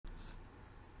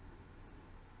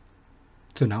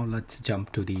So now let's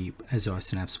jump to the Azure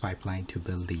Synapse pipeline to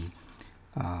build the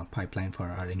pipeline for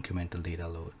our incremental data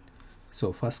load.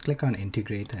 So first click on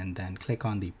integrate and then click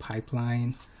on the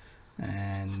pipeline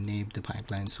and name the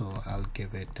pipeline. So I'll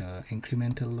give it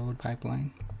incremental load pipeline.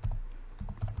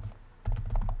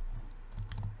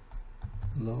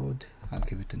 Load, I'll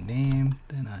give it a name,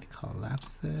 then I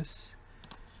collapse this.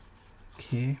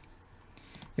 Okay,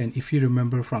 and if you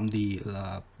remember from the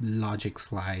logic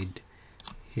slide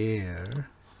here,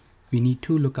 we need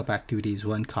two lookup activities,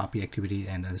 one copy activity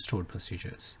and a stored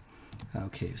procedures.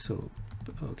 Okay, so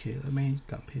let me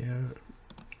come here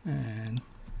and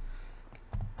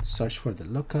search for the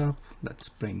lookup. Let's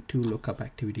bring two lookup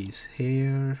activities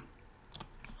here,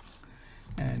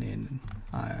 and then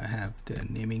I have the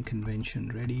naming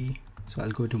convention ready. So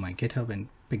I'll go to my GitHub and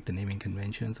pick the naming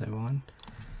conventions I want.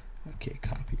 Okay,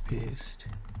 copy paste.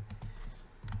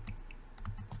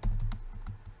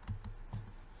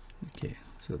 Okay,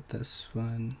 so this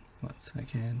one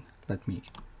second, let me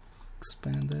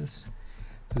expand this.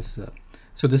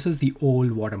 So this is the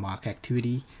old watermark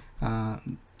activity,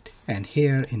 and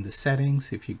here in the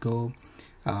settings, if you go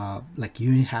like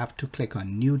you have to click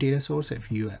on new data source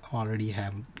if you already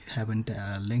haven't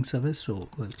link service. So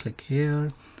we'll click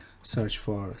here, search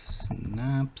for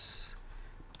Synapse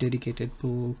dedicated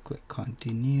pool, click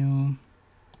continue.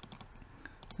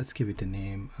 Let's give it a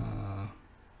name,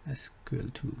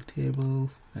 SQL tool table,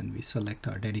 and we select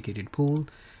our dedicated pool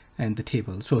and the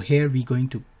table. So here we're going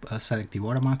to select the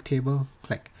watermark table,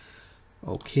 click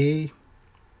OK.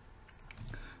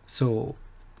 So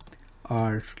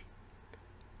our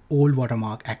old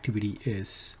watermark activity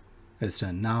is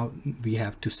done. Now we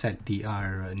have to set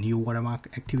our new watermark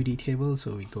activity table.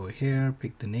 So we go here,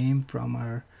 pick the name from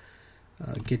our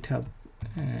GitHub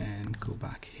and go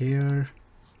back here,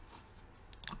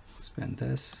 expand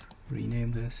this,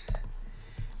 rename this,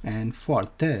 and for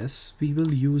this we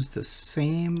will use the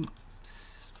same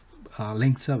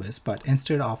link service, but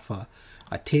instead of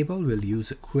a table we'll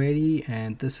use a query,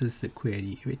 and this is the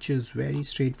query, which is very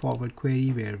straightforward query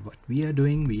where what we are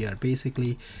doing, we are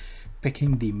basically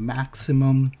picking the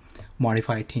maximum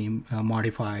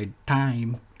modified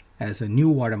time as a new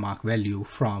watermark value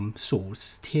from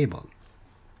source table.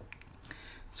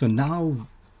 So now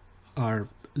our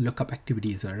lookup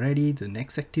activities are ready. The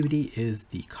next activity is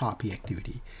the copy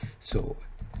activity. So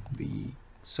we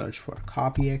search for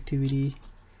copy activity,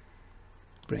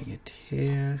 bring it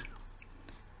here,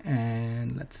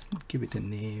 and let's give it a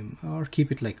name or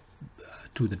keep it like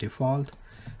to the default.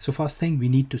 So first thing, we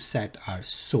need to set our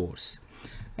source,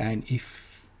 and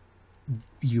if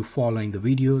you following the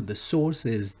video, the source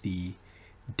is the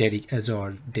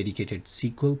Azure dedicated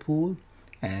SQL pool,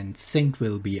 and sink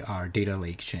will be our data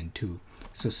lake gen 2.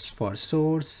 So for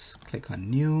source, click on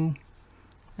new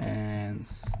and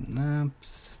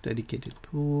Synapse dedicated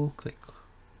pool, click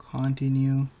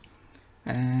continue,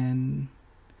 and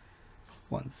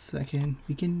one second,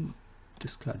 we can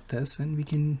discard this and we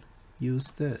can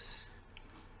use this,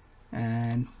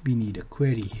 and we need a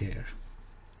query here.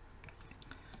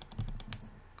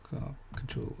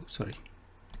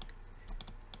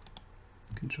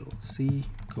 Control C,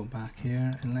 go back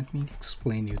here, and let me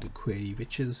explain you the query,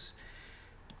 which is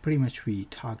pretty much we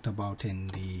talked about in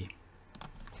the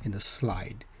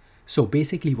slide. So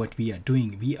basically what we are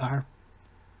doing, we are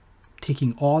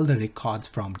taking all the records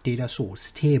from data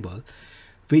source table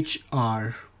which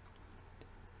are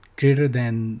greater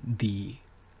than the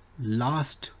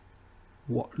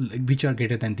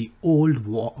old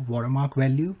watermark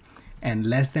value and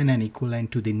less than and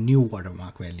equivalent to the new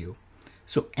watermark value.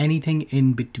 So anything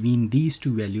in between these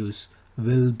two values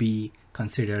will be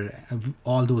considered,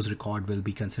 all those records will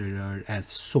be considered as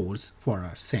source for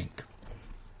our sink.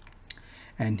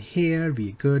 And here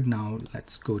we're good. Now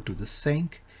let's go to the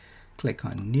sink, click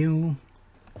on new,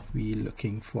 we're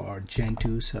looking for gen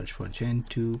 2, search for gen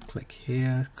 2, click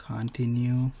here,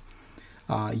 continue.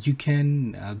 You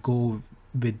can go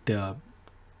with the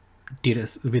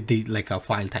data with the like a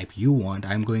file type you want.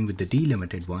 I'm going with the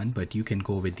delimited one, but you can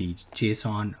go with the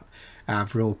JSON,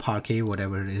 Avro, Parquet,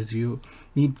 whatever it is you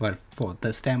need. But for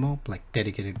this demo, like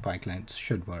dedicated pipelines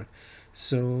should work.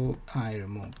 So I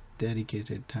remove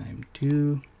dedicated time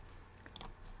to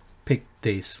pick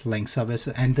this link service,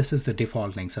 and this is the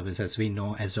default link service. As we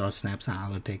know, Azure Synapse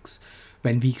Analytics,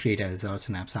 when we create a Azure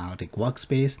Synapse Analytics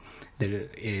workspace, there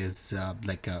is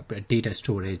like a data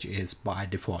storage is by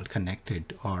default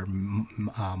connected or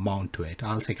mount to it.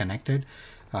 I'll say connected.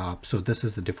 So this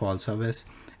is the default service,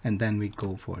 and then we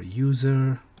go for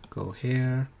user, go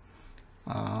here.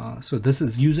 So this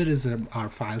is user is our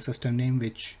file system name,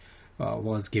 which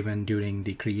was given during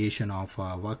the creation of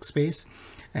workspace.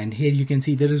 And here you can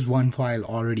see there is one file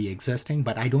already existing,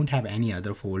 but I don't have any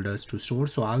other folders to store,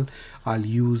 so I'll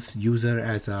use user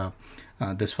as a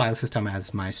this file system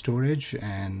as my storage,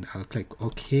 and I'll click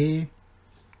OK.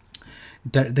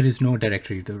 There is no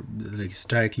directory, there is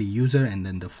directly user and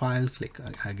then the file. Click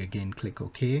again, click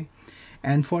OK.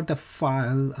 And for the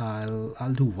file,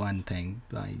 I'll do one thing.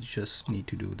 I just need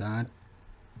to do that.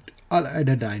 I'll add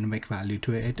a dynamic value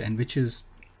to it, and which is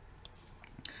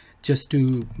just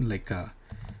to like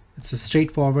it's a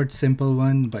straightforward simple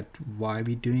one, but why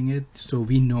we doing it? So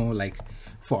we know like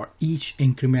for each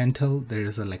incremental there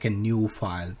is like a new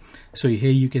file. So here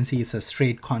you can see it's a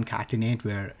straight concatenate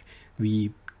where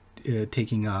we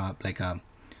taking a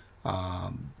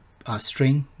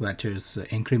string, which is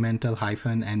incremental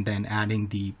hyphen, and then adding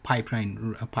the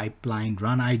pipeline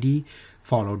run ID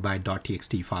followed by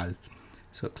 .txt file.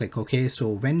 So click OK. So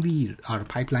when our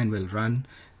pipeline will run,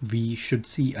 we should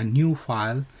see a new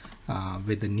file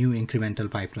with the new incremental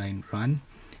pipeline run.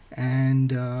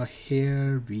 And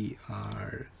here we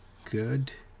are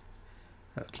good.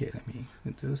 Okay, let me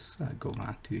do this. Go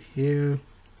back to here,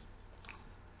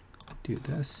 do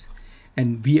this,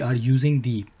 and we are using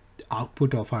the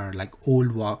output of our like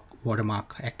old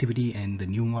watermark activity and the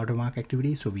new watermark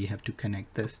activity. So we have to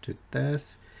connect this to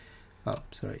this. Oh,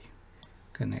 sorry,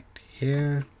 connect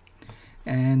here.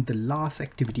 And the last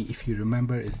activity, if you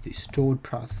remember, is the stored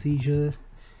procedure.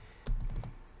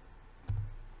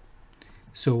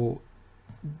 So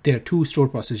there are two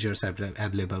stored procedures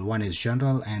available. One is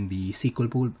general and the SQL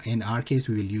pool. In our case,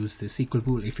 we will use the SQL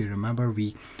pool. If you remember,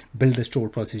 we build the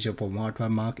stored procedure for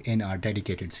watermark in our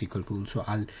dedicated SQL pool. So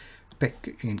I'll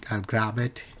grab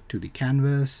it to the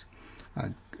canvas.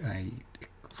 I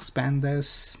expand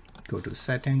this, go to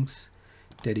settings,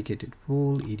 dedicated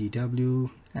pool, EDW,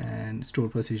 and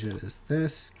stored procedure is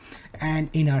this. And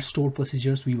in our stored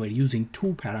procedures, we were using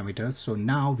two parameters. So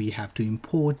now we have to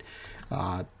import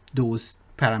those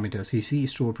parameters. You see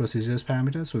stored procedures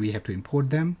parameters, so we have to import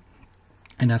them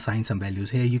and assign some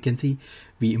values. Here you can see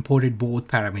we imported both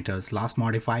parameters, last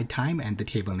modified time and the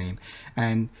table name,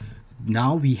 and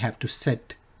now we have to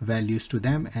set values to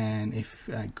them. And if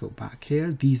I go back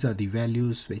here, these are the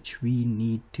values which we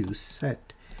need to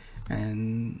set,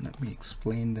 and let me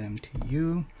explain them to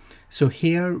you. So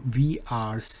here we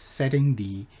are setting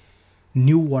the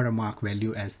new watermark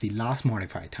value as the last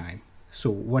modified time. So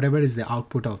whatever is the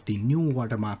output of the new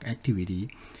watermark activity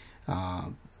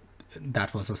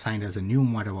that was assigned as a new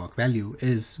watermark value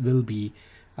will be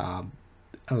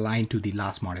aligned to the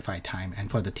last modified time.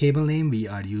 And for the table name, we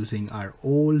are using our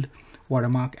old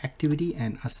watermark activity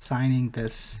and assigning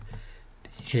this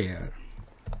here.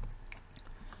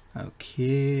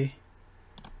 Okay,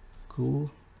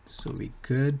 cool. So we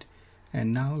good.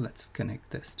 And now let's connect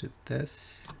this to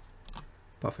this.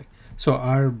 Perfect. So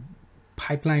our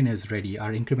pipeline is ready,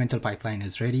 our incremental pipeline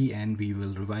is ready, and we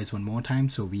will revise one more time.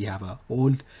 So we have a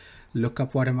old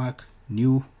lookup watermark,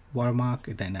 new watermark,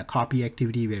 then a copy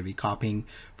activity where we copying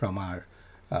from our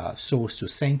source to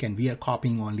sink, and we are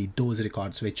copying only those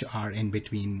records which are in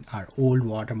between our old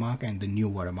watermark and the new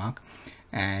watermark.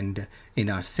 And in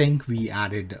our sink, we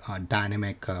added a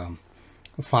dynamic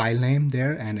file name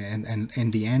there, and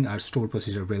in the end our stored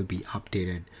procedure will be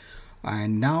updated.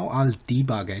 And now I'll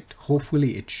debug it.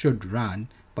 Hopefully it should run,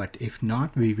 but if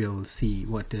not, we will see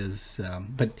what is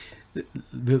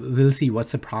we'll see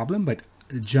what's the problem. But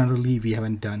generally we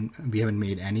haven't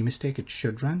made any mistake. It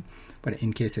should run, but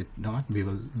in case it not,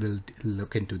 we'll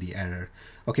look into the error.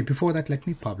 Okay, before that, let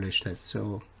me publish this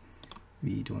so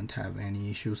we don't have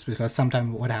any issues, because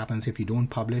sometimes what happens if you don't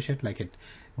publish it, like it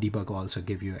debug also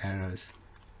give you errors.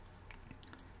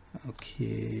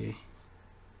 Okay,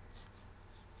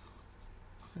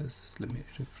 let me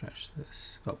refresh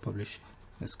this. Oh, publish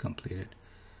is completed.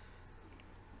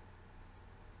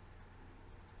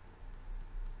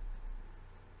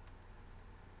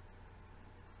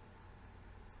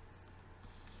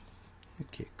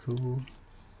 Okay, cool.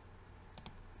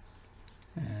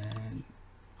 And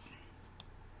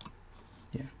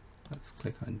yeah, let's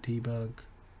click on debug,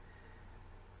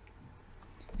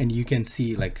 and you can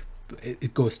see like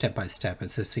it goes step by step.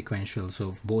 It's a sequential,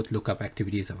 so both lookup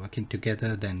activities are working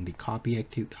together, then the copy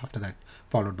activity after that,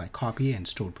 followed by copy and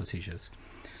stored procedures.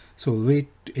 So wait,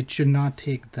 it should not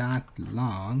take that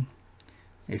long.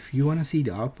 If you want to see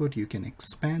the output, you can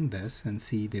expand this and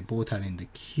see they both are in the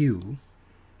queue.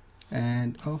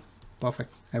 And oh,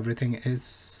 perfect, everything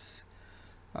is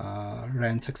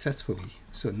ran successfully.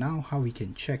 So now how we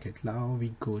can check it? Now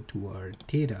we go to our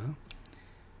data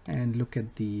and look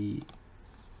at the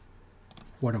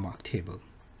watermark table.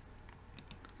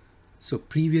 So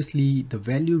previously the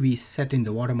value we set in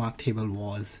the watermark table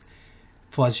was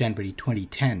 1st January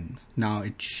 2010. Now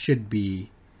it should be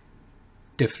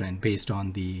different based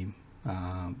on the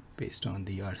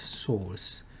our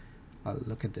source. I'll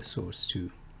look at the source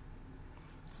too.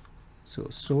 So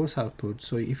source output.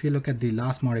 So if you look at the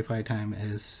last modified time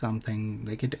is something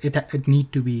like it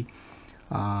need to be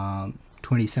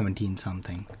 2017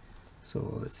 something.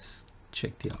 So let's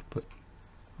check the output.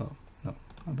 Oh no,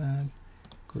 my bad.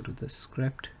 Go to the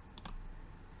script,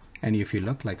 and if you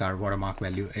look, like our watermark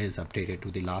value is updated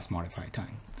to the last modified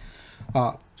time.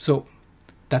 So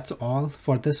that's all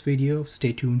for this video.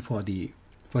 Stay tuned for the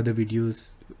further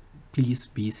videos. Please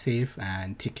be safe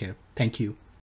and take care. Thank you.